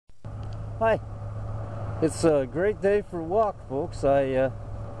Hi. It's a great day for a walk, folks. I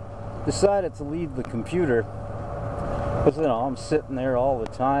decided to leave the computer because, I'm sitting there all the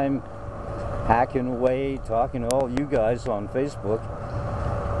time, hacking away, talking to all you guys on Facebook,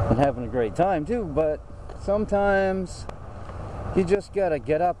 and having a great time too. But sometimes you just gotta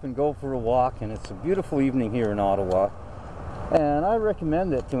get up and go for a walk, and it's a beautiful evening here in Ottawa. And I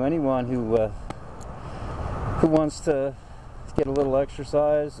recommend it to anyone who wants to get a little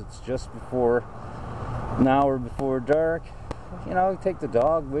exercise. It's just before an hour before dark. Take the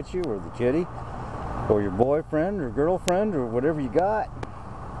dog with you, or the kitty, or your boyfriend or girlfriend, or whatever you got.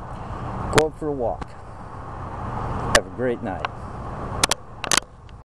 Go out for a walk. Have a great night.